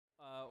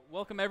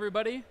Welcome,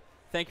 everybody.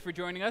 Thank you for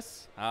joining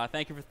us.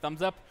 Thank you for the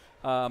thumbs up.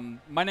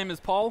 My name is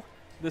Paul.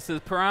 This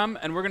is Param,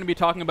 and we're going to be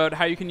talking about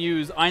how you can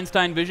use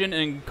Einstein Vision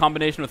in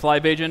combination with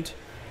Live Agent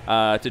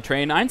to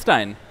train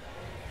Einstein.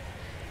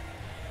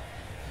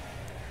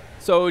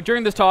 So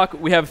during this talk,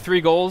 we have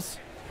 3 goals.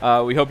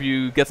 We hope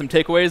you get some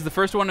takeaways. The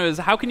first one is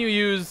how can you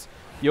use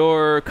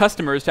your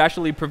customers to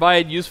actually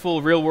provide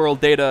useful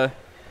real-world data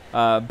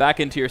back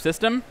into your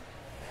system?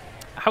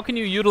 How can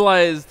you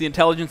utilize the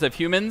intelligence of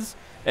humans,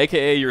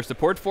 aka your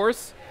support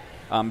force,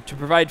 to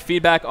provide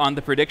feedback on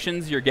the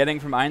predictions you're getting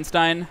from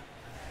Einstein?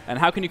 And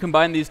how can you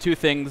combine these 2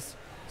 things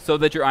so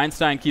that your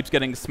Einstein keeps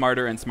getting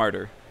smarter and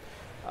smarter?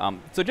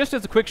 So just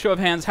as a quick show of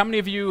hands, how many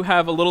of you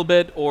have a little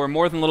bit or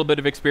more than a little bit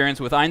of experience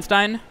with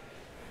Einstein?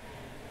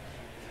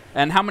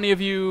 And how many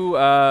of you,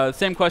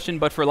 same question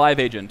but for Live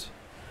Agent?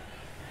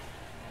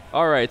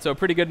 All right, so a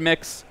pretty good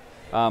mix.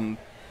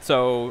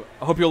 So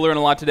I hope you'll learn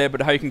a lot today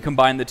about how you can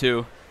combine the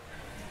 2.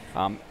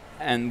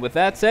 And with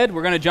that said,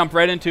 we're going to jump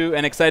right into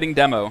an exciting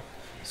demo.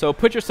 So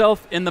put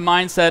yourself in the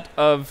mindset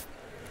of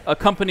a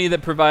company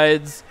that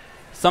provides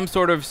some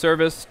sort of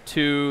service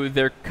to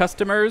their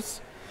customers.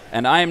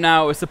 And I am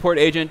now a support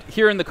agent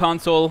here in the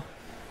console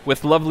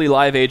with lovely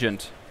Live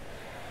Agent.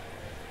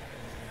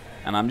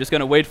 And I'm just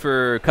going to wait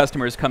for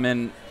customers to come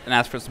in and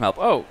ask for some help.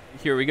 Oh,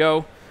 here we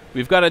go.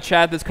 We've got a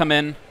chat that's come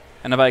in,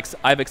 and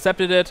I've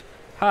accepted it.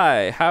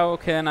 Hi, how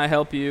can I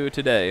help you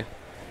today?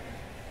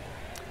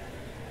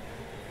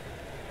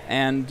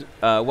 And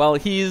while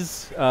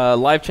he's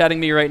live chatting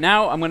me right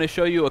now, I'm going to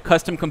show you a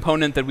custom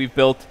component that we've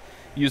built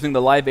using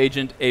the Live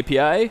Agent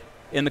API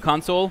in the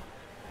console.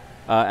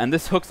 And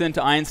this hooks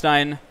into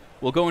Einstein.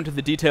 We'll go into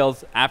the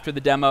details after the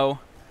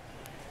demo.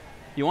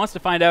 He wants to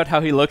find out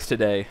how he looks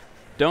today.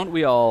 Don't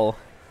we all?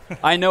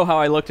 I know how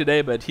I look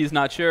today, but he's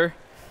not sure.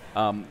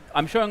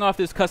 I'm showing off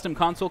this custom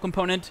console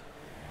component.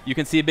 You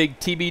can see a big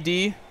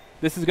TBD.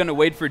 This is going to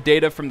wait for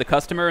data from the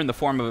customer in the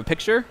form of a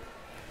picture.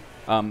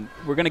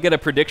 We're going to get a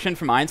prediction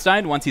from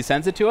Einstein once he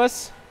sends it to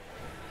us.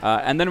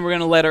 And then we're going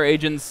to let our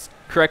agents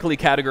correctly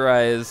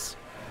categorize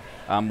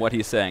what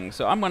he's saying.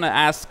 So I'm going to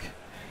ask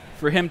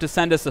for him to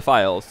send us a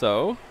file.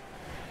 So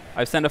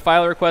I've sent a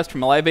file request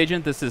from a Live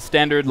Agent. This is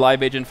standard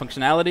Live Agent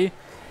functionality.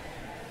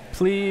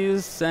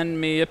 Please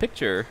send me a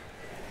picture.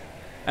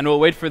 And we'll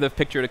wait for the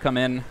picture to come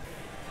in.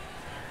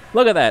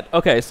 Look at that.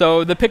 OK,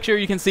 so the picture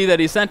you can see that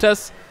he sent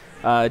us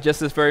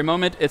just this very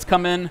moment. It's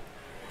come in.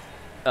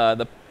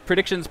 The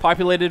predictions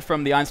populated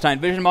from the Einstein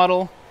Vision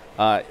model.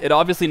 It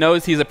obviously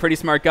knows he's a pretty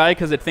smart guy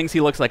because it thinks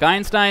he looks like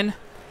Einstein.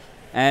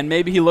 And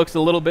maybe he looks a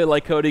little bit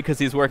like Cody because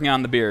he's working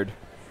on the beard.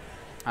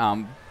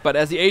 But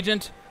as the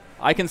agent,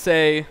 I can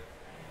say,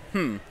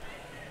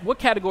 what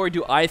category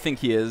do I think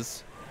he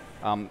is?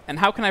 And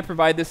how can I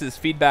provide this as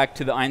feedback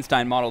to the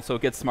Einstein model so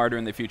it gets smarter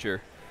in the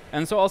future?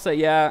 And so I'll say,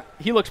 yeah,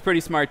 he looks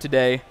pretty smart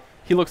today.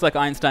 He looks like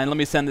Einstein. Let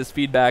me send this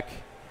feedback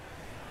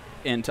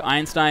into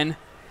Einstein.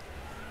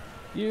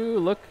 You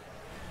look.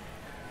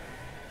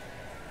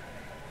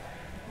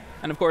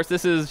 And of course,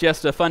 this is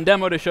just a fun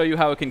demo to show you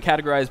how it can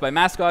categorize by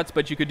mascots,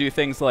 but you could do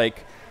things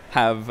like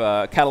have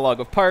a catalog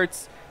of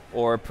parts,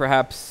 or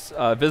perhaps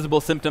visible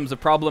symptoms of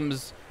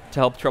problems to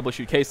help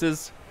troubleshoot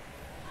cases.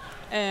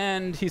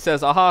 And he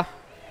says, aha,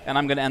 and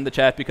I'm going to end the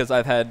chat because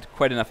I've had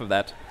quite enough of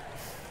that.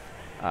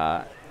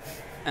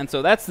 And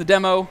so that's the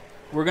demo.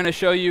 We're going to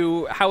show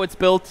you how it's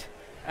built,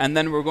 and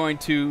then we're going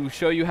to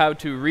show you how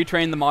to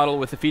retrain the model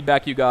with the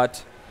feedback you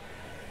got,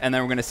 and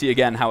then we're going to see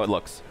again how it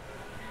looks.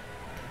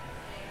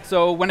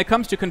 So when it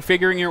comes to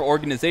configuring your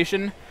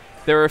organization,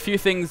 there are a few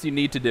things you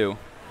need to do.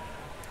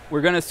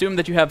 We're going to assume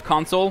that you have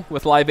console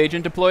with Live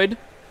Agent deployed.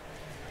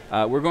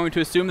 We're going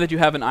to assume that you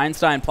have an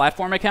Einstein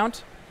platform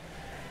account.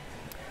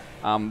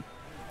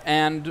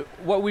 And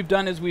what we've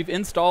done is we've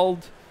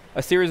installed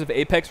a series of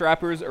Apex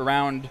wrappers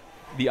around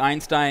the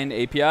Einstein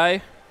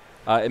API.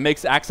 It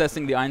makes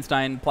accessing the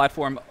Einstein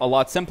platform a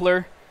lot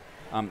simpler.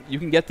 You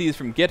can get these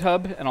from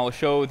GitHub, and I'll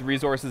show the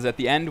resources at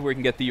the end where you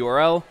can get the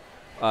URL.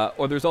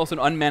 Or there's also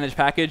an unmanaged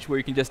package where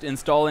you can just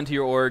install into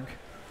your org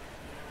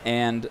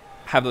and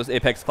have those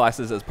Apex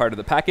classes as part of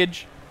the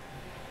package.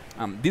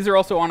 These are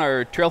also on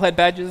our Trailhead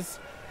badges.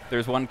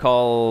 There's one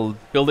called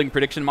Building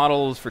Prediction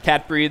Models for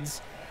Cat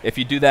Breeds. If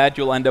you do that,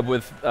 you'll end up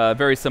with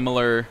very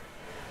similar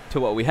to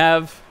what we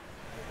have.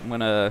 I'm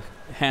going to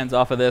hands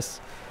off of this.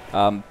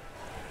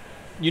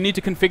 You need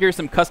to configure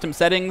some custom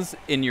settings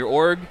in your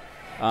org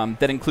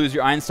that includes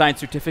your Einstein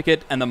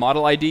certificate and the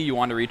model ID you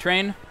want to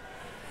retrain.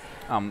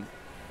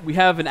 We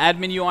have an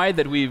admin UI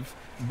that we've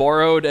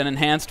borrowed and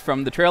enhanced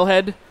from the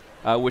Trailhead,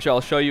 which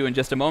I'll show you in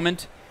just a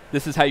moment.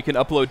 This is how you can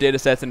upload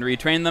datasets and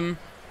retrain them.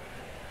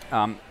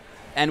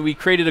 And we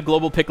created a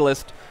global pick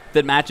list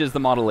that matches the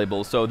model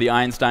labels. So the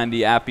Einstein,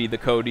 the Appy, the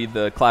Cody,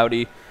 the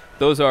Cloudy,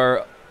 those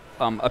are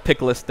a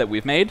pick list that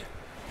we've made.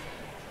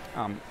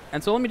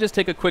 And so let me just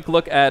take a quick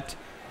look at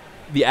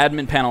the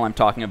admin panel I'm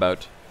talking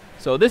about.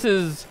 So this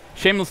is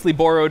shamelessly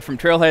borrowed from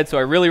Trailhead, so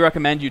I really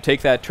recommend you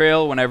take that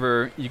trail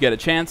whenever you get a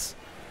chance.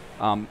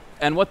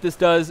 And what this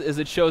does is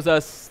it shows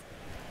us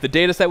the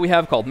data set we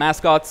have called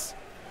mascots,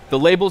 the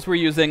labels we're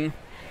using,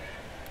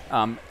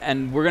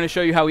 And we're going to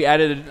show you how we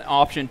added an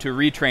option to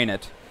retrain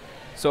it.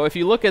 So if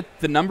you look at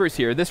the numbers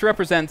here, this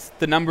represents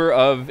the number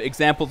of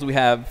examples we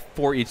have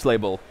for each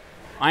label.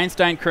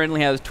 Einstein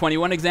currently has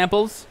 21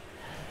 examples,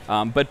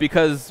 but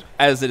because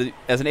as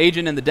an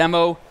agent in the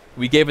demo,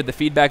 we gave it the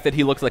feedback that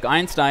he looks like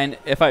Einstein,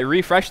 if I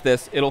refresh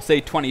this, it'll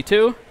say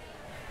 22.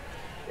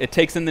 It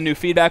takes in the new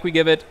feedback we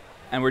give it,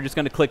 and we're just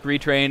going to click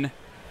retrain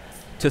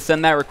to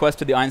send that request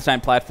to the Einstein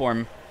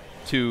platform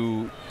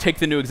to take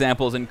the new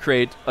examples and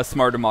create a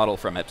smarter model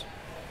from it.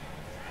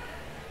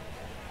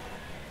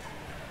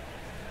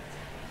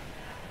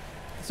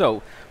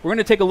 So we're going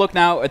to take a look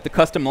now at the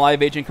custom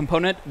live agent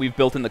component we've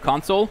built in the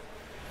console.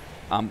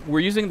 We're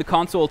using the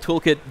console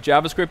toolkit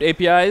JavaScript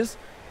APIs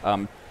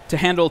to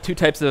handle two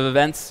types of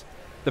events.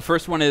 The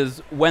first one is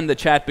when the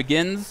chat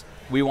begins,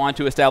 we want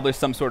to establish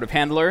some sort of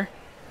handler.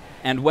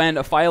 And when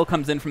a file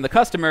comes in from the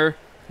customer,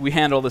 we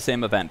handle the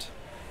same event.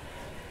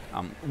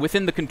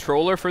 Within the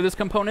controller for this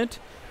component,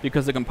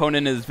 because the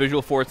component is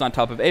Visualforce on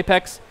top of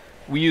Apex,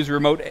 we use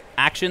remote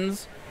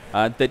actions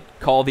that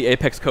call the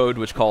Apex code,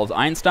 which calls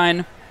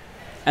Einstein.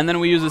 And then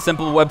we use a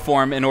simple web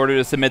form in order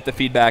to submit the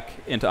feedback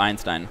into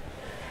Einstein.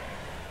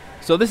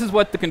 So this is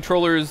what the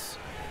controller's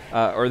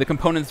or the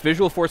component's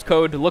Visualforce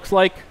code looks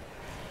like.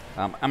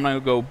 I'm going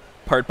to go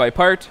part by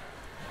part.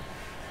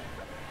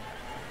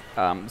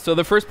 So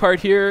the first part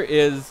here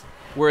is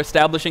we're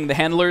establishing the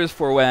handlers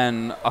for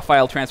when a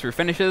file transfer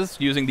finishes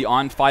using the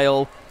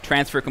onFile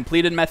transfer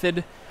completed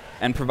method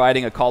and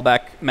providing a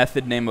callback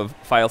method name of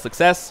file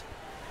success.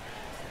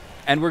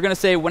 And we're going to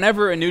say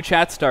whenever a new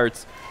chat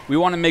starts, we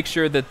want to make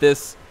sure that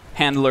this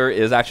handler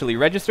is actually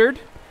registered.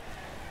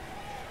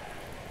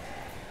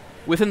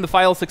 Within the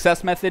file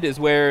success method is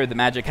where the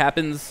magic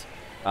happens.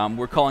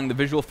 We're calling the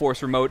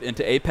Visualforce remote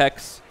into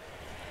Apex.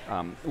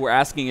 We're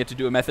asking it to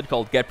do a method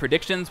called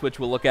getPredictions, which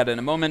we'll look at in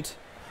a moment.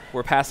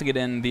 We're passing it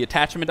in the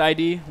attachment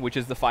ID, which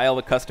is the file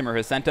the customer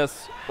has sent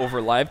us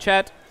over live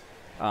chat.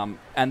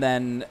 And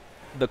then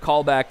the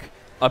callback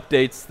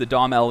updates the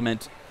DOM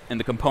element in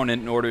the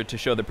component in order to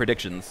show the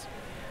predictions.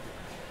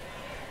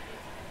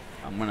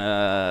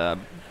 There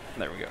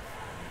we go.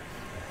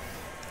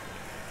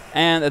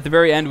 And at the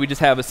very end, we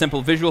just have a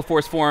simple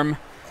Visualforce form.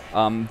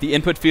 The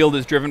input field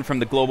is driven from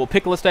the global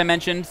pick list I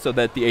mentioned so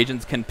that the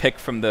agents can pick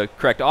from the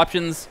correct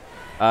options.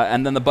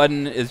 And then the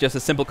button is just a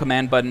simple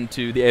command button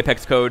to the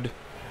Apex code,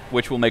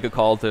 which will make a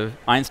call to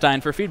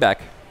Einstein for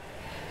feedback.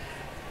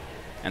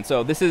 And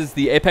so this is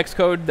the Apex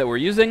code that we're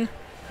using.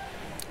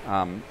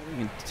 You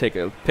can take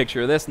a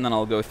picture of this, and then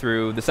I'll go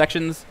through the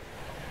sections.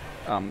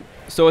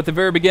 So at the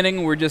very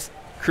beginning, we're just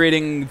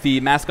creating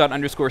the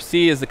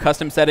mascot_c as the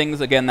custom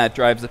settings. Again, that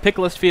drives the pick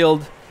list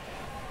field.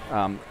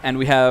 And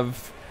we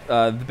have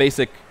the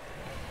basic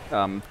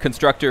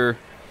constructor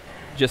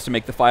just to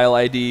make the file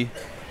ID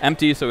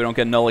empty so we don't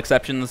get null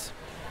exceptions.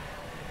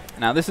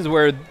 Now this is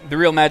where the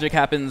real magic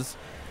happens.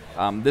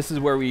 This is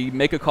where we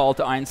make a call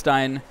to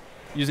Einstein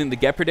using the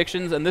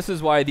getPredictions, and this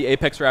is why the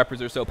Apex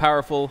wrappers are so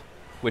powerful,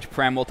 which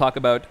Pram will talk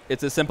about.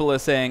 It's as simple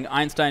as saying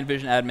Einstein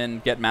Vision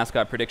admin get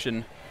mascot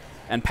prediction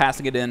and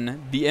passing it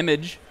in the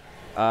image,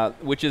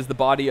 which is the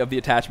body of the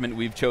attachment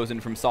we've chosen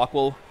from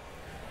Sockwell,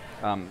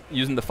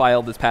 using the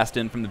file that's passed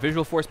in from the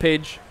Visualforce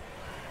page.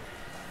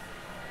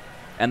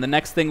 And the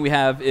next thing we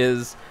have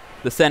is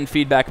the send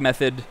feedback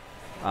method,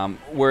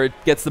 where it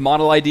gets the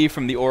model ID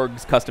from the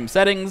org's custom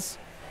settings.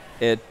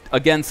 It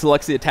again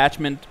selects the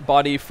attachment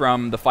body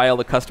from the file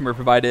the customer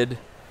provided,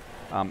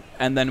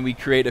 and then we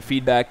create a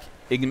feedback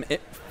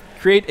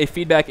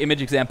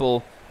image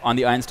example on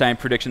the Einstein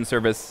prediction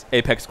service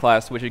Apex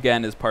class, which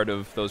again is part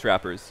of those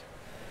wrappers.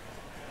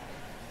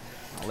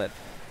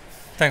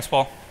 Thanks,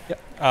 Paul.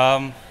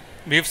 Yep.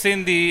 We've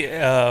seen the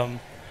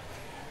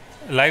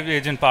live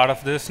agent part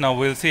of this. Now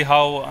we'll see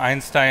how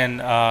Einstein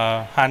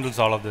handles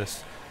all of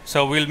this.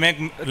 So we'll make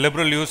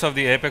liberal use of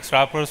the Apex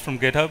wrappers from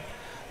GitHub.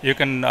 You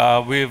can,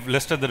 we've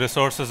listed the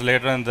resources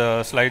later in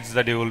the slides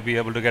that you will be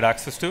able to get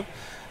access to.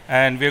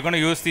 And we're going to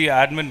use the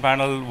admin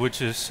panel,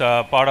 which is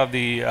part of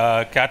the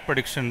cat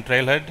prediction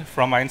trailhead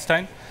from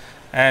Einstein.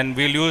 And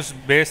we'll use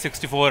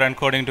base64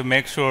 encoding to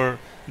make sure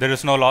there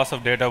is no loss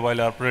of data while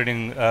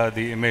operating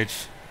the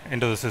image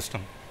into the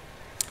system.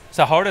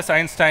 So how does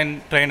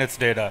Einstein train its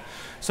data?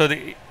 So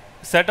the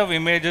set of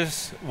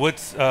images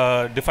with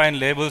defined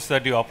labels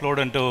that you upload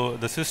into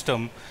the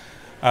system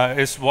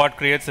is what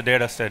creates the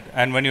data set.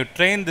 And when you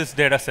train this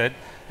data set,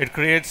 it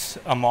creates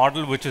a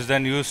model which is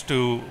then used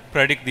to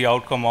predict the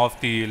outcome of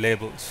the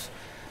labels.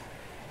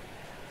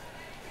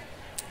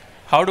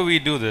 How do we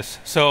do this?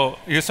 So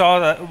you saw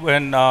that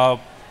when I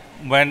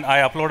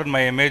uploaded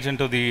my image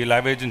into the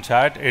live agent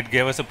chat, it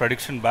gave us a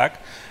prediction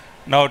back.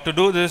 Now to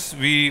do this,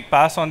 we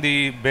pass on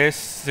the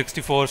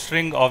base64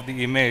 string of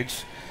the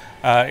image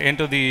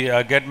into the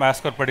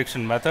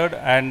getMascotPrediction method,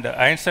 and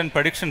Einstein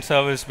prediction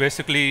service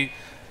basically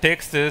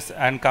takes this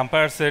and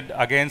compares it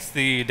against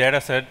the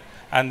data set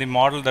and the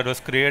model that was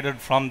created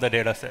from the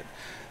data set.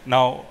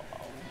 Now,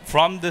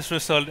 from this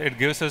result, it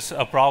gives us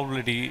a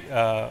probability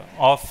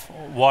of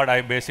what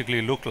I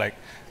basically look like.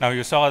 Now,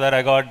 you saw that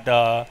I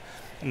got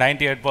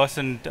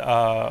 98%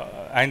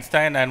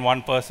 Einstein and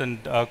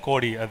 1%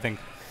 Cody, I think.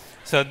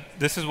 So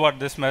this is what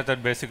this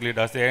method basically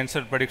does. The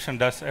insert prediction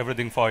does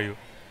everything for you.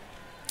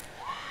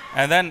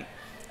 And then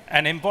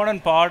an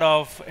important part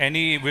of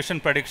any vision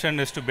prediction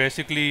is to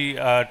basically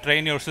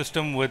train your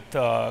system with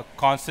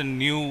constant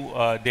new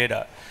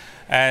data.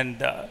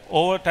 And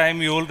over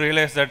time, you will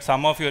realize that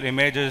some of your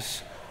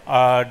images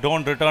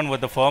don't return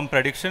with a firm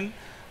prediction.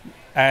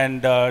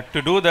 And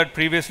to do that,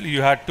 previously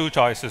you had two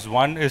choices.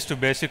 One is to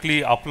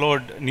basically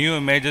upload new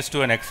images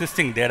to an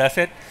existing data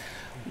set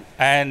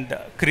and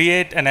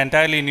create an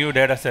entirely new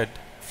data set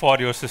for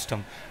your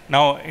system.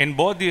 Now, in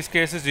both these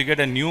cases, you get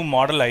a new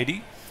model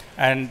ID.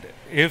 And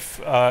if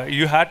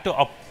you had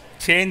to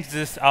change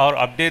this or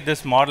update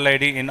this model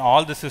ID in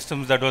all the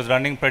systems that was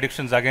running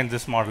predictions against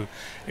this model,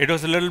 it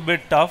was a little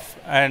bit tough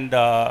and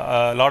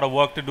a lot of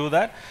work to do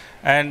that.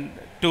 And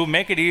to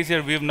make it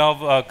easier, we've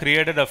now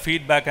created a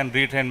feedback and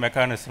retrain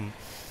mechanism.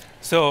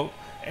 So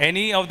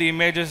any of the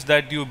images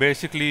that you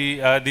basically,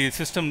 the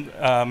system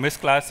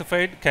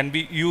misclassified can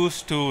be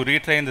used to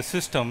retrain the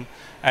system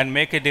and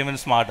make it even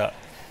smarter.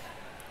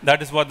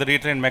 That is what the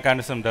retrain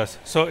mechanism does.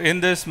 So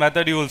in this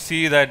method, you will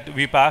see that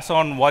we pass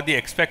on what the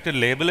expected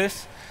label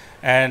is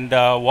and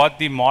what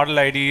the model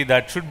ID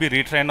that should be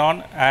retrained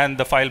on and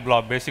the file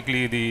blob,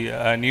 basically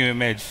the new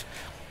image.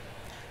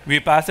 We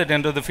pass it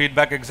into the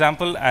feedback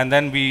example, and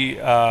then we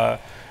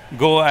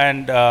go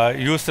and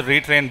use the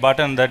retrain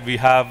button that we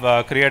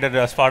have created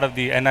as part of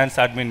the enhanced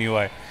admin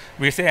UI.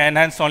 We say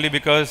enhanced only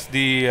because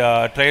the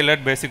trailer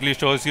basically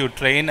shows you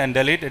train and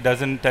delete. It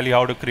doesn't tell you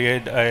how to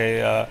create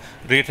a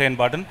retrain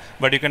button,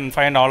 but you can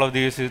find all of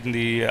these in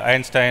the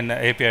Einstein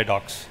API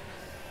docs.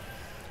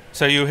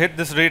 So you hit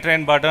this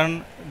retrain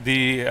button,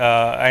 the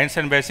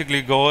Einstein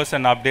basically goes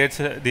and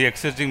updates the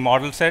existing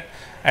model set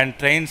and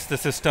trains the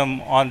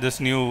system on this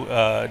new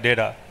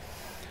data.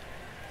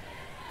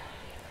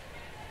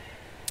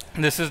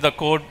 This is the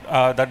code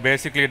that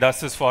basically does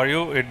this for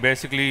you. It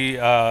basically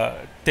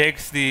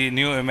takes the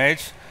new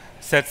image,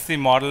 sets the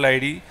model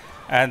ID,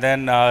 and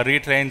then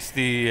retrains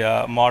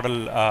the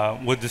model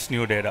with this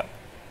new data.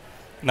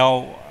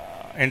 Now,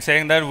 in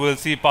saying that, we'll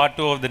see part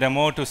 2 of the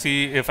demo to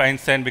see if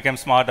Einstein became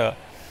smarter.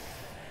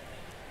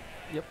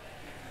 Yep.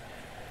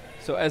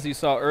 So as you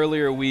saw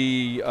earlier,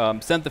 we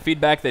sent the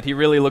feedback that he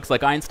really looks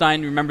like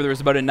Einstein. Remember, there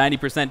was about a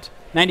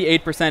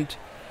 98%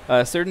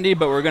 certainty,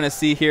 but we're going to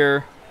see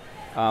here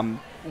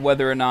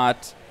whether or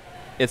not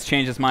it's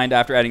changed its mind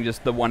after adding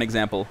just the one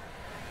example.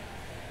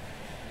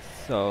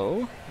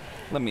 So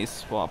let me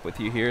swap with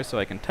you here so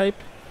I can type.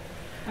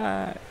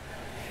 How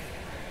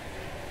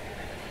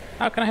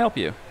can I help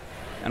you?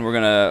 And we're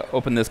going to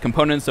open this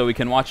component so we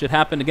can watch it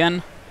happen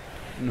again.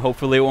 And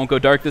hopefully it won't go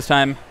dark this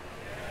time.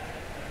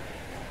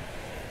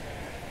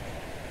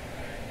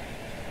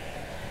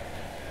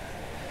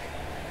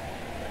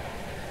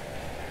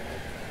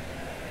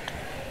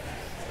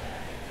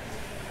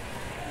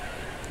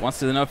 Wants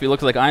to know if he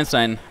looks like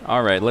Einstein.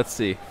 All right, let's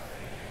see.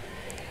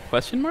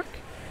 Question mark?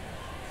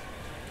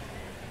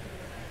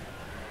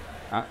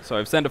 So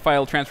I've sent a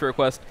file transfer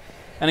request.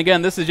 And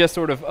again, this is just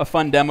sort of a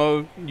fun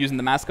demo using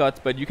the mascots,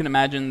 but you can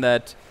imagine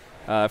that,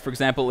 for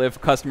example, if a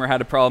customer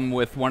had a problem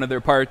with one of their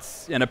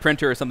parts in a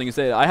printer or something, you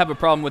say, I have a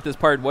problem with this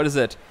part, what is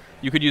it?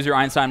 You could use your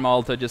Einstein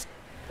model to just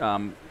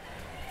find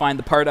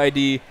the part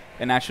ID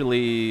and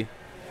actually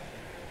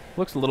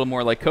looks a little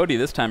more like Cody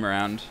this time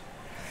around.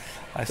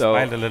 I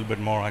smiled a little bit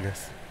more, I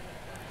guess.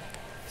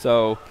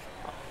 So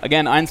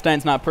again,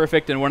 Einstein's not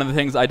perfect, and one of the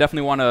things I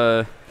definitely want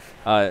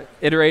to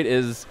iterate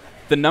is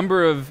the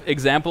number of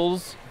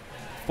examples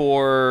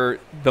for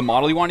the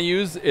model you want to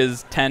use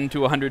is 10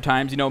 to 100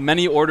 times. You know,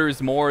 many orders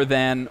more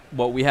than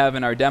what we have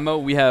in our demo.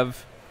 We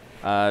have,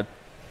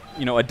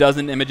 you know, a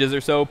dozen images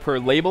or so per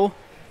label.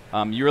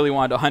 You really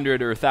want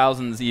 100 or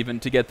thousands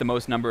even to get the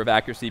most number of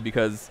accuracy,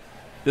 because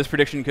this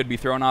prediction could be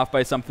thrown off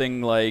by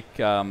something like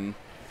the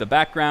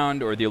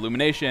background or the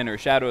illumination or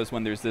shadows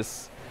when there's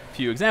this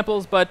few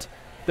examples, but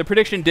the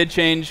prediction did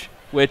change,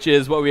 which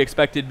is what we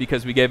expected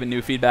because we gave it new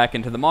feedback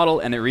into the model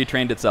and it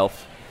retrained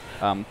itself.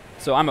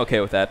 So I'm okay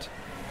with that.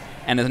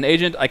 And as an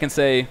agent, I can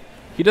say,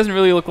 he doesn't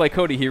really look like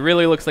Cody, he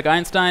really looks like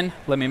Einstein.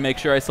 Let me make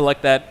sure I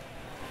select that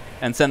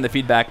and send the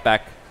feedback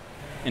back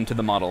into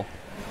the model.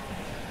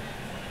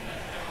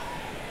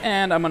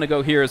 And I'm going to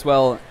go here as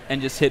well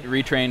and just hit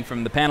retrain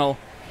from the panel,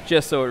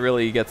 just so it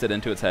really gets it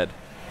into its head.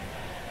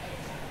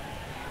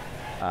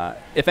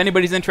 If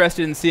anybody's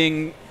interested in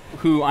seeing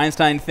who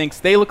Einstein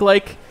thinks they look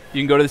like, you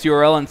can go to this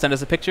URL and send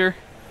us a picture.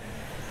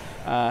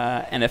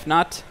 And if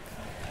not,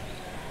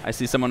 I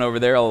see someone over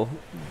there, I'll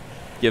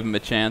give him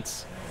a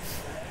chance.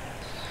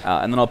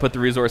 And then I'll put the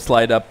resource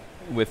slide up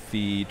with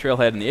the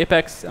trailhead and the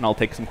apex, and I'll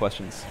take some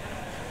questions.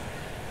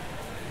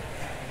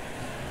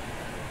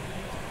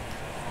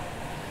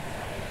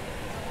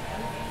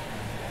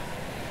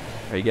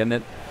 Are you getting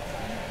it?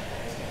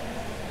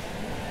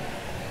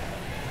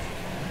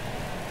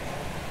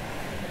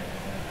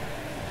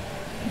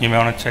 You may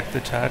want to check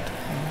the chat.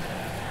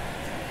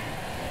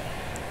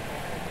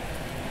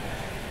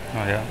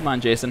 Oh, yeah. Come on,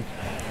 Jason.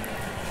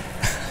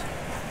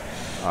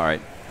 All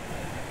right.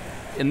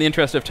 In the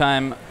interest of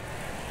time,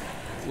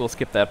 we'll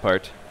skip that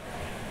part.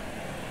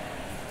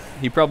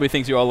 He probably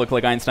thinks you all look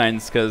like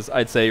Einsteins, because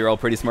I'd say you're all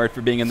pretty smart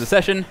for being in the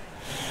session.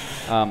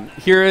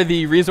 Here are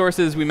the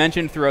resources we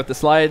mentioned throughout the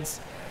slides.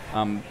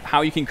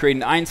 How you can create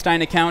an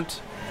Einstein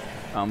account.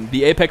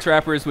 The Apex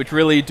wrappers, which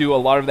really do a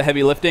lot of the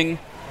heavy lifting.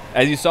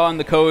 As you saw in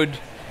the code,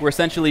 we're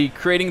essentially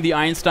creating the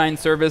Einstein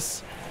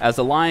service as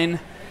a line.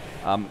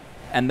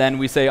 And then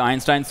we say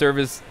Einstein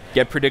service,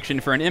 get prediction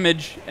for an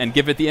image, and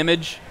give it the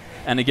image,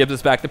 and it gives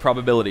us back the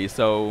probability.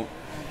 So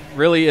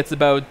really, it's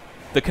about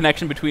the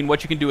connection between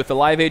what you can do with the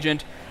live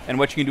agent and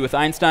what you can do with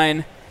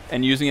Einstein,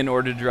 and using it in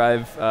order to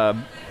drive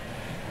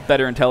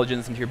better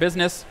intelligence into your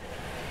business.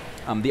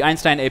 The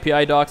Einstein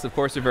API docs, of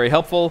course, are very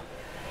helpful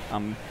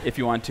if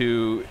you want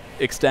to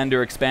extend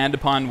or expand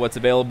upon what's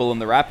available in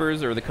the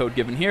wrappers or the code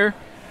given here.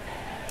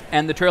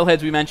 And the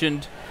trailheads we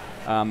mentioned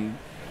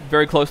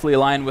very closely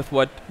align with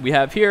what we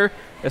have here,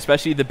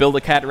 especially the Build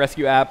a Cat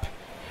Rescue app.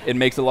 It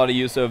makes a lot of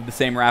use of the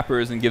same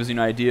wrappers and gives you an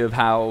idea of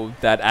how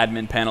that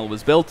admin panel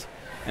was built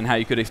and how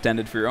you could extend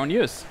it for your own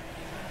use.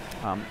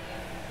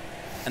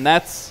 And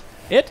that's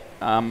it.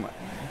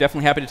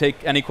 Definitely happy to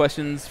take any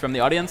questions from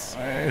the audience.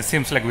 It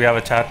seems like we have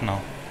a chat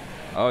now.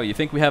 Oh, you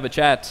think we have a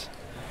chat?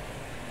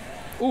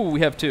 Ooh, we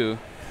have two.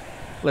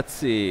 Let's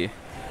see.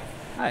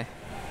 Hi.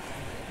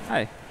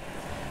 Hi.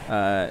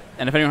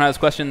 And if anyone has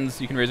questions,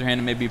 you can raise your hand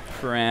and maybe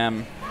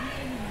Pram.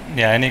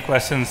 Yeah, any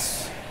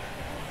questions?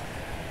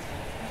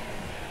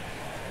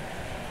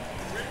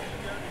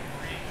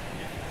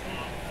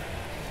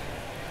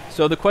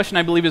 So the question,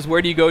 I believe, is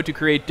where do you go to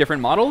create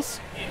different models?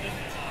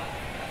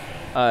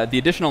 The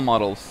additional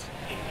models.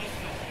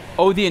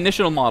 Oh, the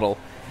initial model.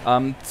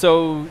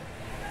 So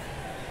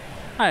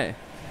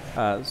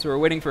we're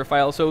waiting for a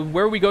file. So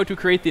where we go to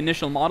create the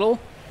initial model,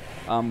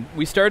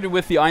 we started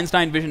with the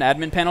Einstein Vision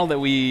admin panel that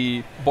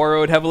we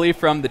borrowed heavily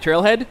from the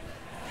Trailhead.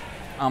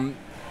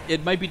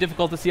 It might be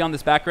difficult to see on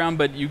this background,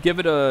 but you give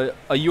it a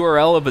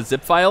URL of a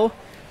zip file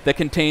that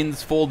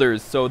contains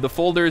folders. So the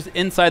folders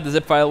inside the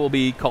zip file will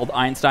be called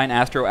Einstein,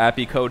 Astro,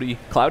 Appy, Cody,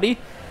 Cloudy,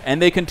 and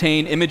they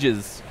contain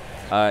images.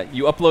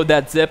 You upload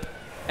that zip,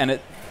 and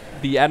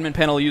the admin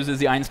panel uses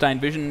the Einstein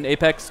Vision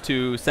Apex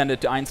to send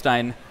it to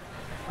Einstein,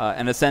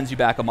 and it sends you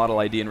back a model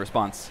ID in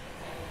response.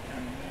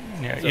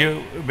 Yeah, so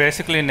you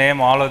basically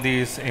name all of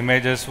these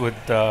images with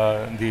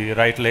the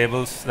right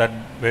labels that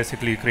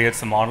basically creates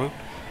the model.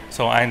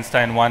 So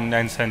Einstein 1,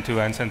 Einstein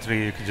 2, Einstein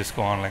 3, you could just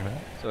go on like that.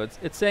 So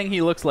it's saying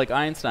he looks like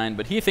Einstein,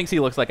 but he thinks he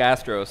looks like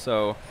Astro,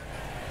 so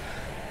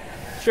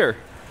sure,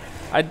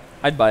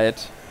 I'd buy it.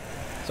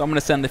 So I'm going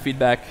to send the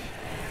feedback.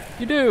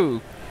 You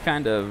do,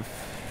 kind of.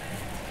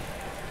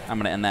 I'm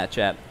going to end that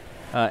chat.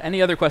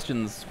 Any other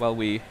questions while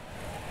we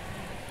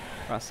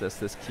process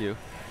this queue?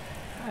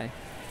 Hi.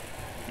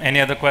 Any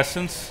other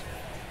questions?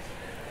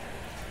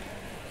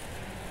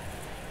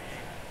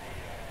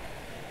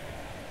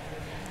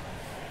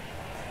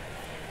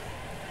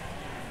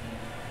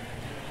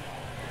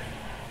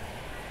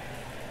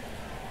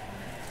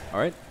 All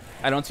right.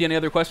 I don't see any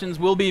other questions.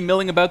 We'll be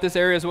milling about this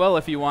area as well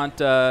if you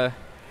want. Aha.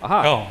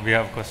 Oh, we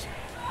have a question.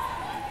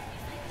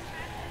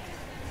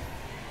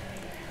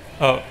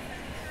 Oh.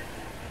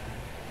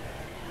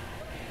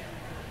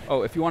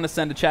 Oh, if you want to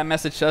send a chat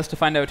message to us to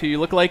find out who you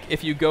look like,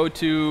 if you go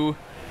to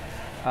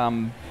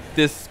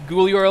this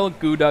Google URL,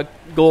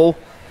 goo.gul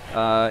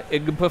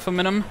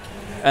igpufminum,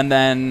 and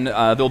then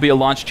there'll be a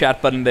launch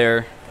chat button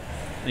there,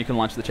 and you can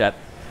launch the chat.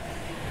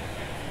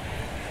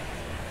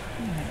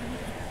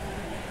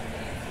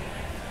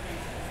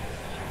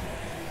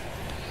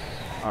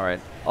 All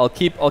right, I'll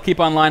keep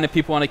online if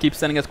people want to keep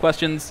sending us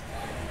questions.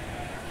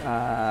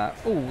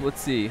 Oh,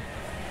 let's see.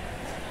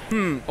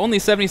 Only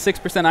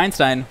 76%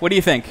 Einstein. What do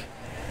you think?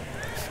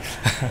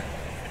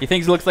 He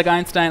thinks he looks like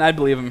Einstein. I'd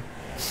believe him.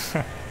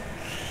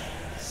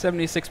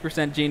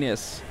 76%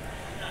 genius.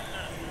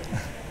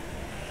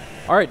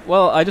 All right.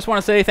 Well, I just want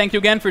to say thank you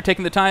again for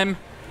taking the time.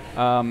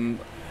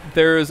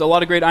 There's a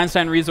lot of great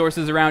Einstein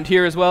resources around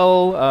here as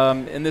well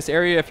in this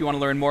area if you want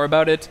to learn more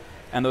about it.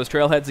 And those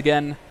trailheads,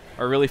 again,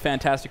 are a really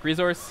fantastic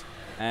resource.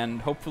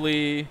 And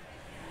hopefully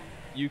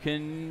you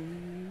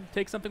can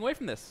take something away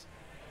from this.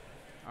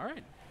 All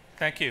right.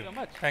 Thank you. So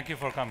much. Thank you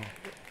for coming.